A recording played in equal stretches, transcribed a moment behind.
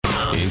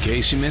In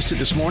case you missed it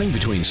this morning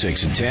between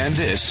 6 and 10,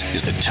 this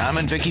is the Tom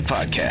and Vicky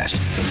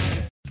Podcast.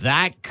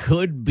 That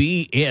could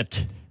be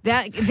it.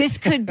 This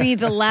could be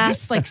the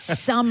last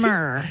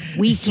summer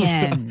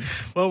weekend.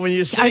 Well, when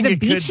you say Are the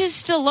beaches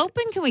still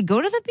open? Can we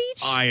go to the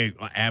beach?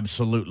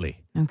 Absolutely.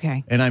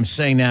 Okay. And I'm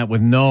saying that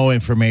with no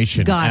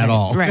information at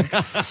all. Right.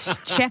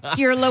 Check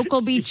your local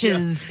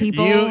beaches,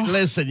 people.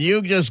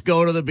 You just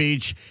go to the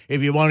beach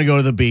if you want to go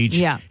to the beach.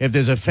 Yeah. If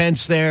there's a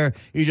fence there,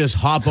 you just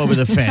hop over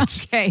the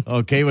fence. Okay.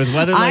 Okay, with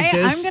weather like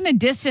this. I'm going to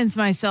distance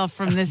myself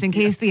from this in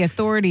case the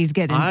authorities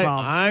get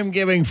involved. I'm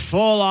giving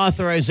full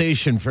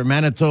authorization for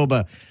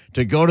Manitoba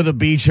to go to the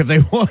beach if they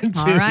want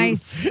to. All right.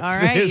 You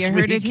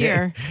heard it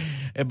here.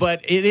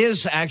 But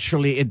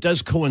it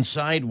does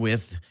coincide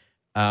with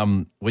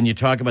when you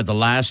talk about the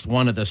last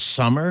one of the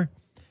summer,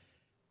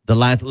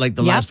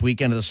 last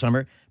weekend of the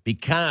summer,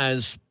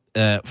 because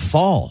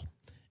fall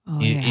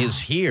is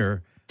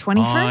here.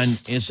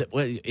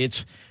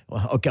 21st?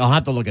 Okay, I'll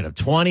have to look at it.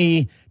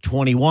 20,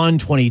 21,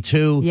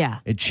 22. Yeah.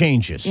 It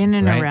changes. In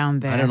and right?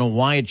 around there. I don't know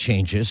why it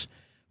changes.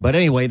 But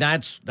anyway,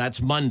 that's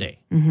Monday.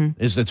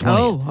 Is the 20th.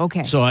 Oh,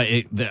 okay. So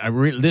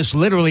this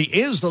literally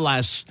is the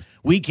last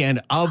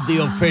weekend of the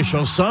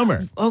official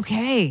summer.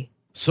 Okay.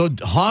 So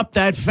hop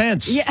that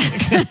fence. Yeah.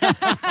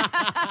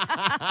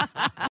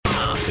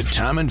 The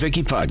Tom and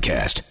Vicky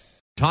Podcast.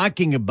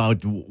 Talking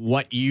about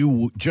what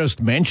you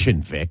just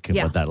mentioned, Vic,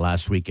 about that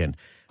last weekend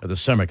of the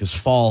summer, because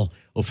fall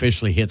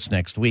officially hits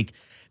next week.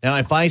 Now,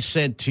 if I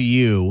said to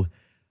you,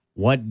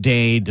 what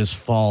day does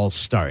fall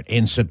start?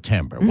 In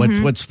September.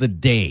 What's the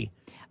day?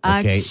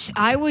 Okay.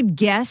 I would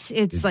guess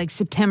it's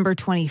September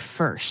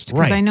 21st, because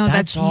Right. I know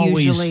that's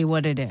always, usually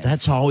what it is.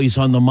 That's always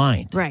on the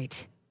mind.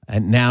 Right.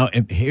 And now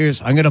I'm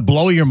going to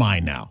blow your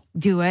mind now.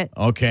 Do it.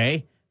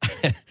 Okay.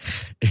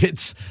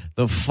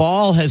 The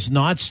fall has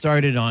not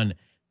started on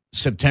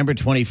September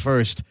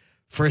 21st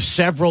for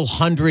several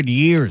hundred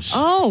years.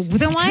 Oh,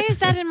 then why is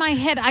that in my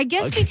head? I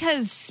guess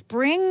because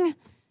spring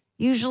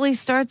usually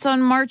starts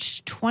on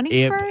March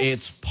 21st. It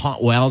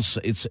floats.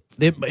 Is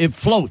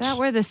that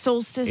where the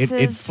solstice is?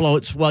 It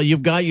floats. Well,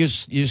 you've got your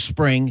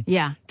spring.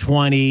 Yeah.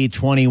 20,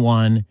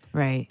 21,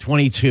 right.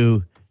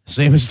 22,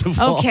 same as the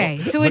fall. Okay,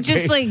 so it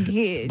just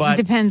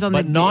depends on the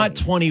But not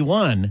day.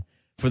 21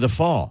 for the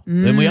fall.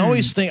 And we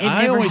always think,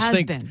 I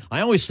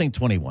always think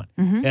 21.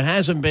 It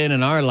hasn't been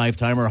in our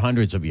lifetime or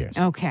hundreds of years.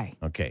 Okay.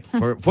 Okay.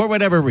 For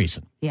whatever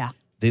reason. Yeah.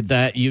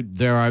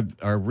 There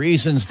are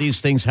reasons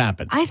these things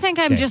happen. I think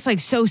I'm just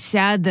so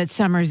sad that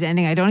summer's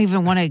ending. I don't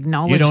even want to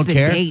acknowledge the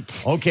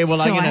date. Okay,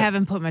 well, I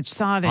haven't put much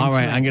thought into it. All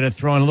right, I'm going to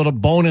throw in a little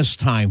bonus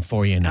time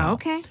for you now.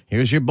 Okay.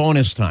 Here's your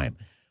bonus time.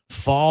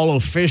 Fall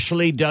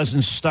officially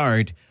doesn't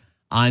start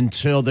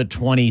until the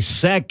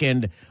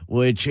 22nd,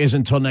 which is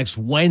until next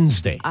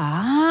Wednesday.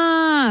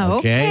 Ah,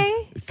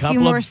 okay. A few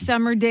more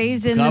summer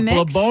days in the mix.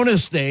 Couple of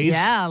bonus days.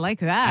 Yeah, I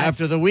like that.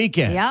 After the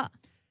weekend. Yeah.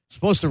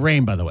 Supposed to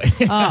rain, by the way.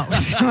 Oh,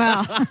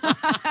 well.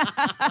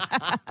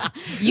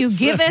 You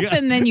giveth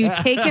and then you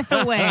taketh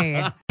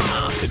away.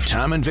 The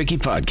Tom and Vicky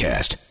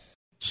Podcast.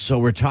 So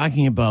we're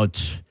talking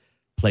about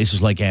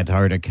places like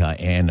Antarctica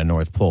and the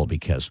North Pole,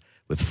 because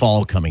with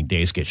fall coming,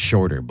 days get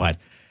shorter. But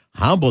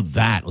how about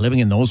that, living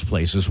in those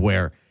places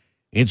where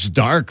it's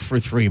dark for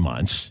 3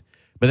 months,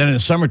 but then in the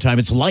summertime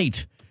it's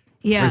light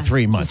for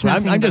 3 months.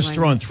 I'm just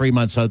throwing 3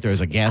 months out there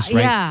as a guess,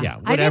 right? Yeah.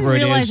 Whatever I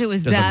didn't realize it it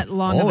was that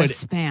long of a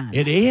span.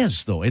 It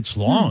is, though. It's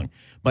long.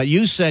 But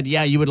you said,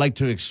 you would like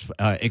to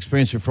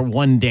experience it for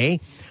one day.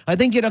 I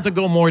think you'd have to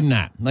go more than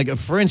that. Like,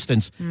 for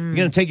instance, you're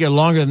going to take you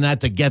longer than that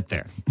to get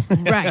there.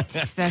 Right.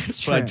 That's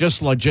true. But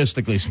just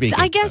logistically speaking.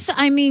 So I guess,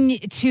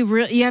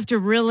 you have to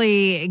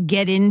really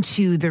get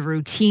into the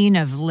routine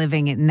of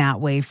living it in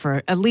that way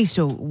for at least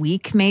a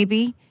week,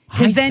 maybe.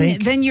 Because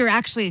then you're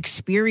actually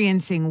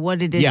experiencing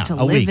what it is to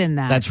live week. in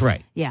that. That's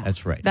right. Yeah.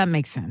 That's right. That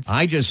makes sense.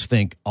 I just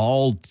think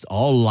all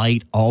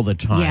light all the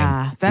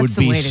time that's would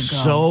the be way to go.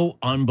 so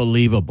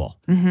unbelievable.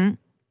 Mm-hmm.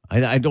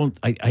 I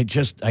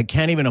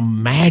can't even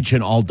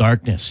imagine all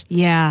darkness.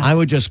 Yeah. I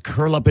would just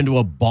curl up into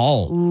a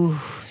ball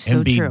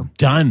and be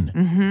done.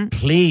 Mm-hmm.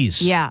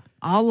 Please. Yeah.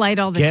 All light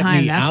all the get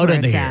time. Me That's out where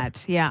of it's here.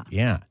 at. Yeah.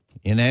 Yeah.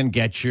 And then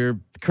get your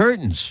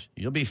curtains.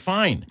 You'll be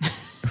fine.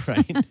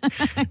 Right?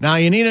 Now,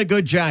 you need a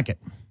good jacket.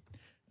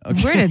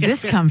 Okay. Where did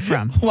this come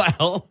from?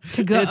 Well,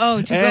 to go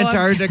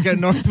Antarctica,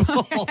 North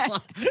Pole.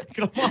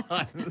 Come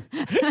on.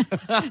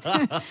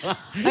 I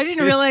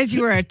didn't realize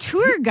you were a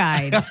tour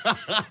guide.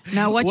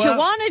 Now, what you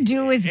want to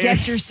do is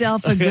get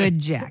yourself a good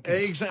jacket.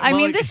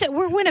 Exactly.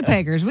 We're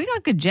Winnipeggers. We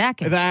got good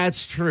jackets.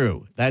 That's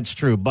true.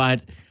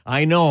 But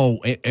I know.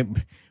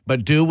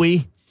 But do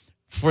we?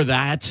 For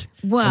that?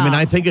 Well,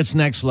 I think it's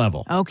next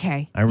level.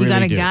 Okay. I really you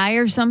got a do. guy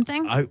or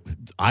something?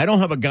 I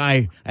don't have a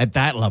guy at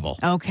that level.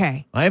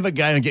 Okay. I have a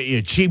guy to get you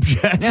a cheap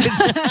jacket.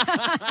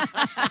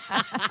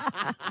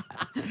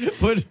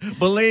 But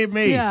believe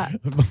me. Yeah.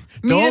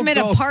 Meet him in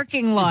a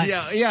parking lot.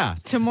 Yeah.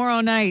 Tomorrow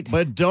night.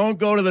 But don't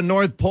go to the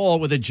North Pole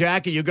with a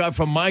jacket you got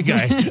from my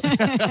guy.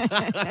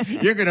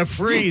 You're going to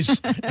freeze.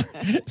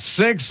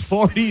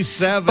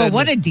 $647. But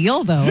what a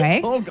deal, though,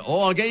 eh? Oh,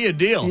 I'll get you a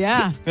deal.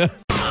 Yeah.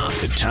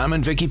 The Tom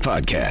and Vicky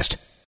Podcast.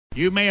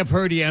 You may have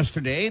heard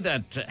yesterday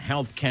that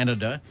Health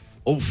Canada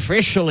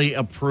officially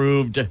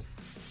approved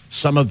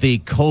some of the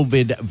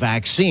COVID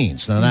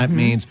vaccines. Now, that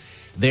means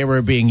they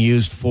were being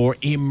used for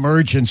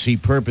emergency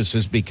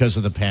purposes because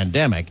of the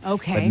pandemic.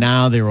 Okay. But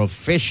now they're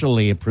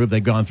officially approved.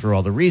 They've gone through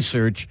all the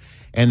research,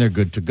 and they're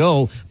good to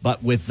go.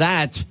 But with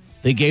that,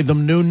 they gave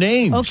them new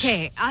names.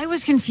 Okay, I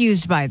was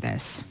confused by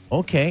this.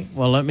 Okay,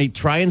 well, let me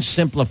try and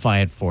simplify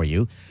it for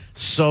you.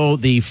 So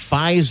the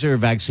Pfizer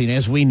vaccine,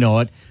 as we know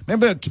it,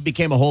 remember it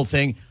became a whole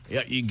thing.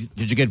 Did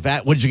you get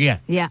what did you get?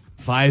 Yeah.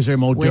 Pfizer,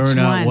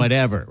 Moderna, one?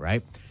 whatever,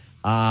 right?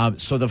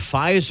 So the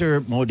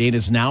Pfizer Modine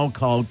is now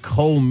called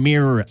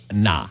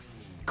Comirna.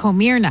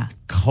 Comirna.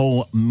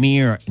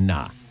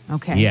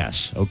 Okay.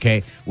 Yes,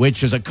 okay,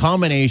 which is a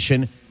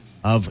combination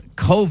of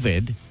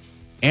COVID,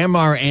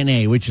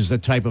 mRNA, which is the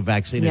type of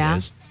vaccine it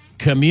is,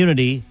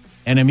 community,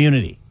 and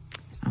immunity.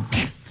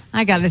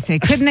 I got to say,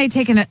 couldn't they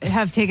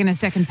have taken a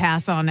second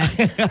pass on it?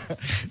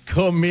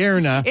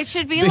 Comirna. It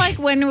should be like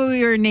when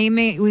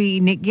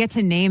we get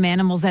to name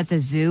animals at the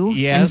zoo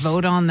and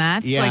vote on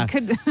that. Yeah.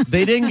 Like,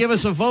 they didn't give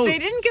us a vote. They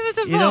didn't give us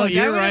a vote. You know,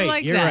 you're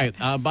right. You're right.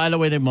 By the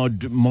way, the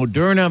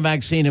Moderna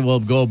vaccine will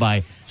go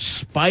by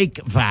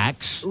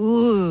Spikevax.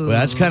 Ooh. Well,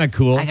 that's kind of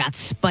cool. I got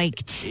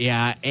spiked.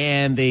 Yeah,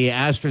 and the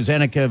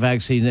AstraZeneca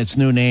vaccine, its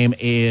new name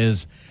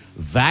is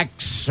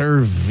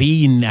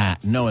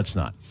Vaxzevria. No, it's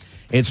not.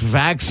 It's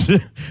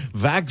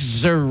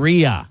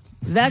Vaxzevria.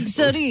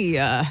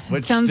 Vaxzevria.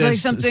 It sounds like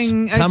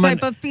something, a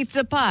type of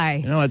pizza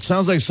pie. No, it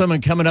sounds like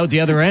someone coming out the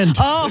other end.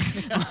 Oh,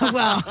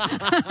 well.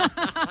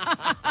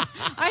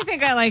 I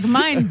think I like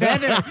mine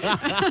better.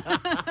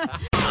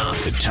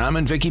 The Tom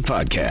and Vicky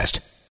Podcast.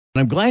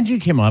 I'm glad you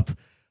came up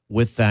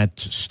with that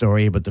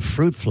story about the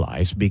fruit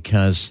flies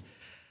because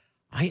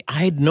I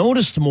had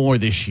noticed more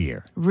this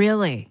year.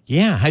 Really?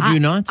 Yeah. Had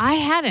you not? I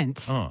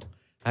hadn't. Oh.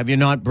 Have you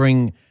not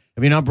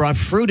brought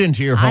fruit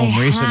into your home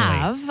recently? I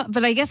have,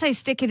 but I guess I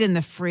stick it in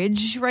the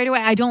fridge right away.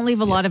 I don't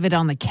leave a lot of it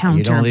on the counter.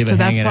 You don't leave it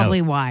that's hanging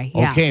probably out. why.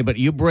 Yeah. Okay, but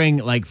you bring,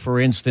 like, for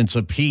instance,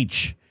 a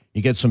peach.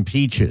 You get some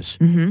peaches.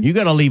 You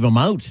got to leave them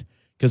out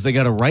because they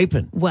got to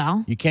ripen.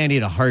 Well, you can't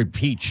eat a hard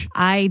peach.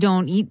 I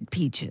don't eat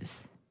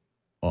peaches.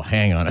 Oh,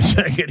 hang on a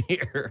second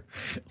here.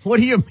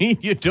 What do you mean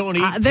you don't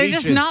eat They're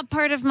peaches? just not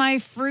part of my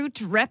fruit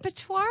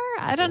repertoire?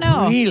 I don't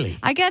know. Really?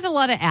 I get a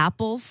lot of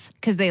apples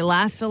because they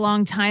last a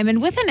long time.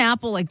 And with an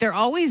apple, like, they're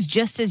always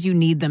just as you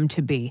need them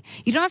to be.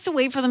 You don't have to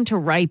wait for them to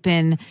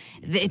ripen.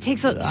 It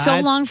takes so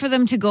long for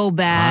them to go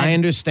bad. I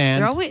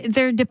understand.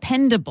 They're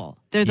dependable.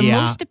 They're the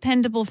most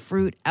dependable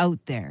fruit out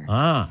there.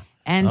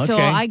 And so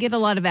I get a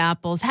lot of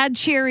apples. Had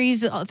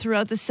cherries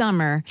throughout the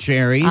summer.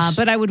 Cherries?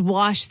 But I would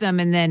wash them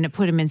and then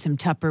put them in some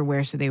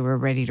Tupperware so they were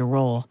ready to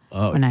roll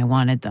when I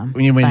wanted them.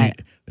 You mean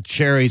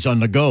cherries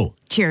on the go?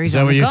 Cherries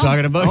on the go. Is that what you're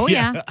talking about? Oh,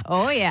 yeah.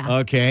 Oh, yeah.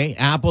 Okay.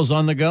 Apples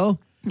on the go?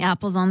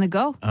 Apples on the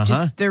go.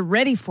 Just, they're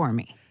ready for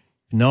me.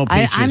 No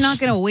peaches. I'm not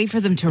going to wait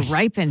for them to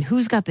ripen.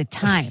 Who's got the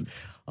time?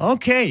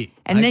 Okay.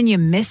 And then you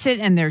miss it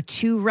and they're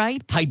too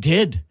ripe? I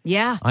did.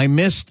 Yeah. I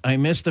missed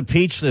a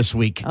peach this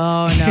week.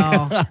 Oh,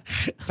 no.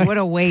 What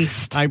a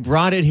waste. I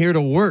brought it here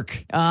to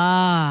work.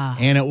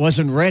 And it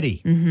wasn't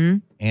ready. Mm-hmm.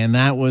 And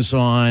that was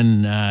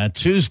on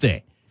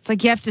Tuesday. It's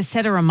like you have to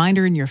set a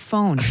reminder in your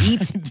phone.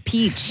 Eat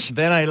peach.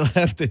 Then I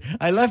left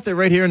it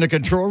right here in the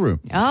control room.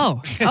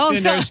 Oh,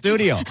 in our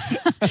studio.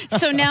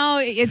 So now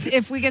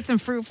if we get some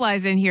fruit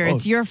flies in here,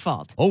 it's your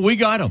fault. Oh, we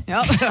got them.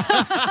 Oh.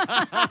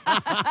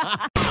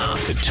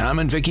 The Tom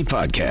and Vicky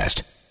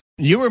Podcast.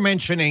 You were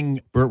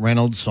mentioning Burt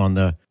Reynolds on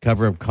the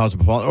cover of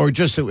Cosmopolitan, or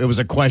just it was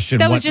a question.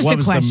 That was just what a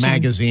was question. The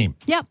magazine?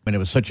 Yep. And it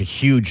was such a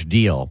huge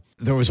deal.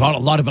 There was a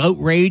lot of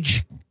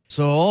outrage.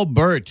 So old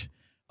Burt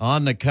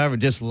on the cover,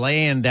 just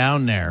laying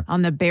down there.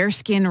 On the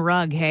bearskin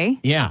rug, hey?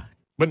 Yeah.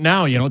 But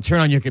now, turn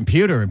on your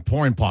computer and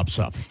porn pops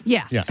up.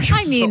 Yeah.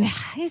 I mean,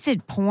 is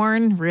it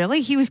porn,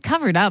 really? He was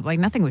covered up like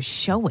nothing was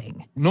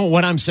showing. No,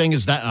 what I'm saying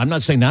is that, I'm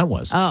not saying that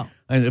was. Oh.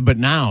 But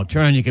now,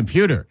 turn on your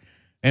computer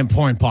and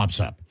porn pops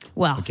up.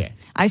 Well, okay.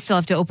 I still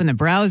have to open the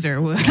browser.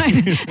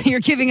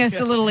 You're giving us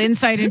a little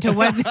insight into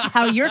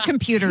how your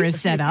computer is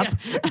set up.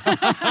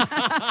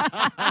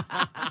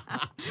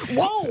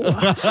 Whoa!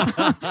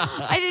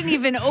 I didn't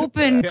even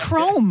open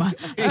Chrome.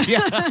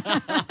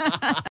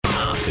 The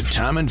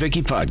Tom and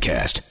Vicky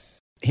Podcast.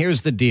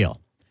 Here's the deal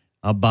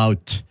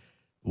about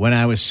when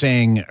I was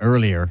saying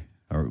earlier,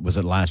 or was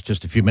it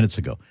just a few minutes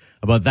ago,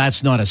 about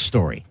that's not a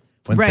story.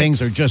 When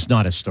things are just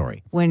not a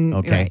story.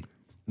 Right.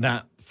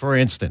 Now, for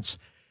instance,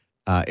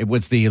 it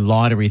was the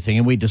lottery thing,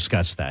 and we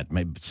discussed that.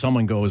 Maybe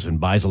someone goes and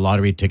buys a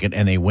lottery ticket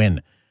and they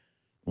win.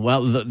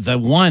 Well, they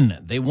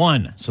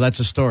won. So that's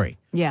a story.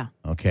 Yeah.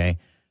 Okay.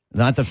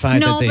 Not the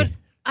fact that they... No, but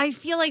I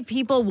feel like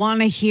people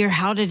want to hear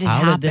how did it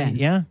happen.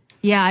 Yeah?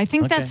 Yeah, I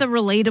think that's a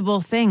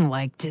relatable thing.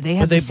 Like, do they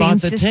have the same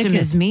system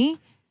as me?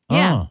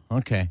 Yeah. Oh,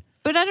 okay.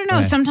 But I don't know.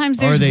 Right. Sometimes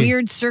there's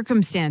weird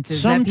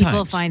circumstances that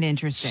people find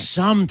interesting.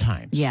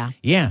 Sometimes. Yeah.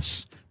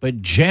 Yes.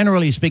 But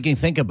generally speaking,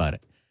 think about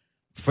it.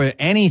 For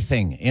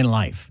anything in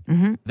life,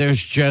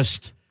 there's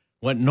just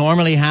what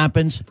normally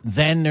happens,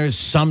 then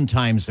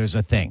sometimes there's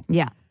a thing.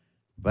 Yeah.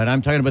 But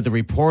I'm talking about the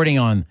reporting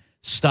on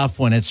stuff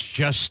when it's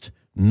just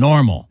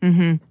normal.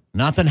 Mm-hmm.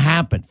 Nothing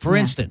happened. For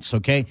instance,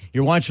 okay,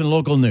 you're watching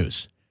local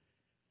news.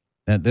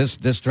 Now, this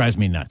drives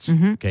me nuts.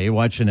 Mm-hmm. Okay, you're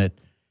watching the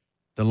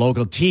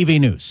local TV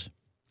news.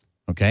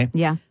 Okay?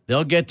 Yeah.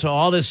 They'll get to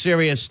all the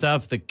serious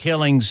stuff, the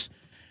killings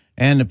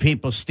and the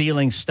people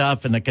stealing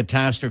stuff and the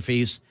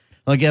catastrophes.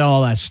 They'll get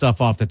all that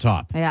stuff off the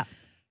top. Yeah.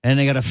 And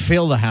they got to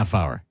fill the half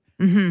hour.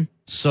 Mm-hmm.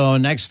 So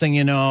next thing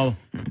you know,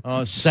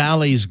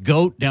 Sally's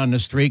goat down the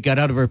street got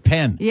out of her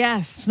pen.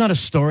 Yes. It's not a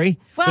story.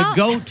 Well, the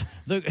goat,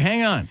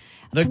 hang on.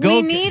 The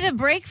goat. We need a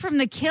break from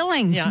the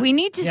killings. Yeah. We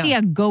need to see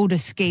a goat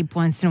escape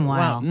once in a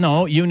while. Well,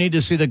 no, you need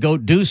to see the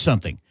goat do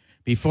something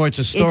before it's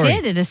a story.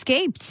 It did. It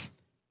escaped.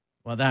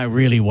 Well, that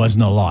really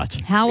wasn't a lot.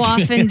 How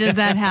often does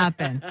that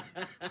happen?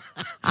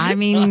 I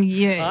mean,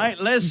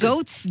 listen,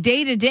 goats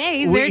day to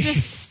day, they're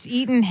just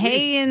eating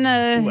hay in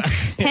a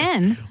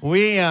pen.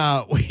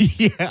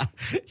 It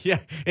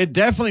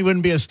definitely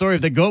wouldn't be a story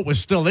if the goat was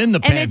still in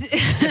the pen.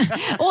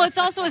 Well, it's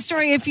also a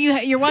story if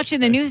you're watching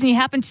the news and you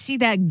happen to see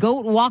that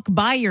goat walk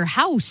by your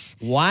house.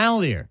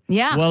 While you're.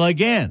 Yeah. Well,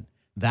 again,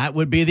 that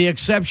would be the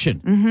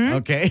exception,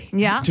 okay?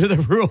 Yeah. To the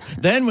rule.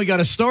 Then we got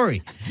a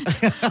story.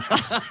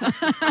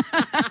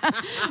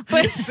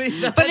 But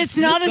it's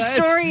not a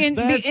story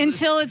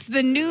until it's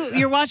the news.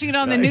 You're watching it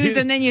on the news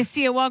and then you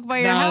see it walk by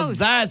your house.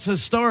 That's a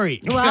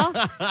story. Well,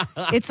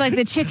 it's like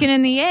the chicken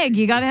and the egg.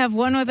 You got to have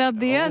one without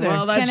the other.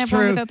 Well, that's Can't have true.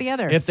 one without the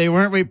other. If they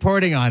weren't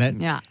reporting on it.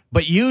 Yeah.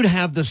 But you'd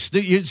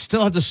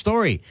still have the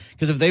story.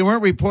 Because if they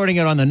weren't reporting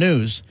it on the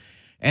news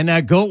and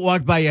that goat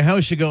walked by your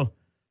house, you go,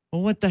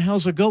 well, what the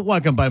hell's a goat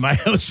walking by my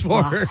house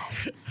for?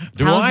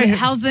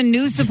 How's the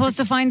news supposed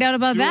to find out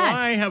about that? Do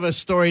I have a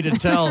story to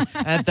tell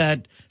at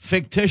that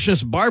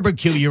fictitious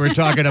barbecue you were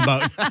talking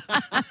about?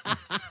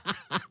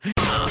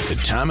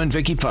 The Tom and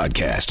Vicky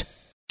Podcast.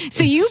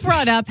 So you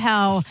brought up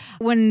how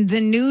when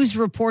the news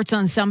reports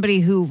on somebody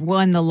who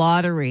won the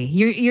lottery,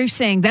 you're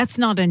saying that's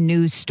not a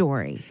news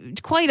story.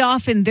 Quite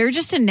often, they're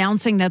just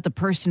announcing that the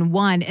person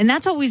won. And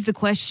that's always the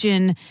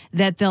question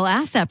that they'll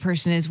ask that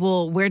person is,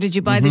 well, where did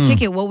you buy the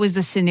ticket? What was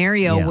the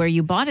scenario where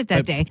you bought it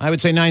that day? I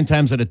would say 9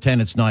 times out of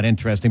 10, it's not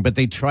interesting. But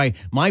they try.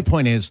 My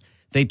point is,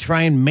 they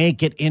try and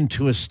make it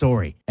into a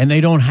story. And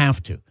they don't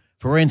have to.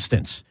 For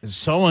instance,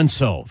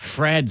 so-and-so,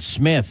 Fred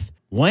Smith,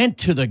 went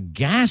to the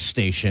gas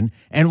station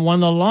and won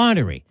the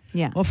lottery.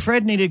 Yeah. Well,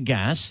 Fred needed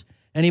gas,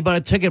 and he bought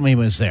a ticket when he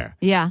was there.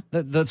 Yeah.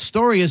 The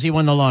story is he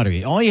won the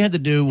lottery. All you had to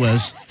do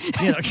was,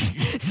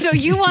 So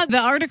you want the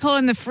article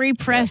in the Free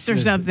Press or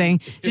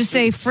something, just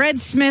say Fred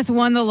Smith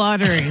won the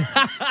lottery.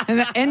 And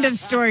the end of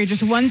story,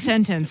 just one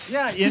sentence.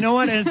 Yeah, you know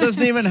what? And it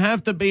doesn't even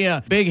have to be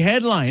a big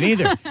headline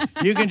either.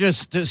 You can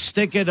just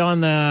stick it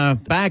on the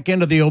back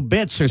end of the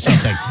obits or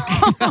something.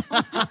 Well,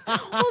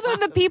 then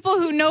the people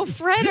who know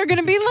Fred are going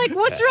to be like,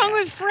 what's wrong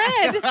with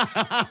Fred?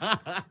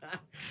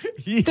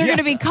 They're going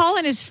to be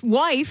calling his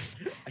wife.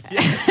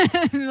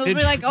 They'll be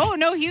like, oh,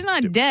 no, he's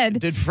not dead.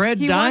 Did Fred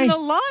die? He won the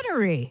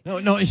lottery.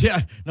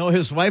 No,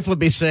 his wife would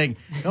be saying,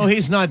 no,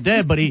 he's not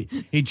dead, but he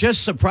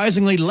just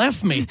surprisingly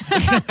left me.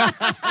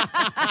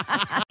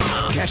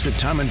 Catch the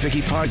Tom and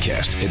Vicky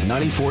Podcast at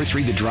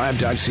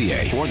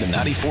 943thedrive.ca or the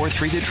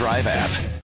 943 The Drive app.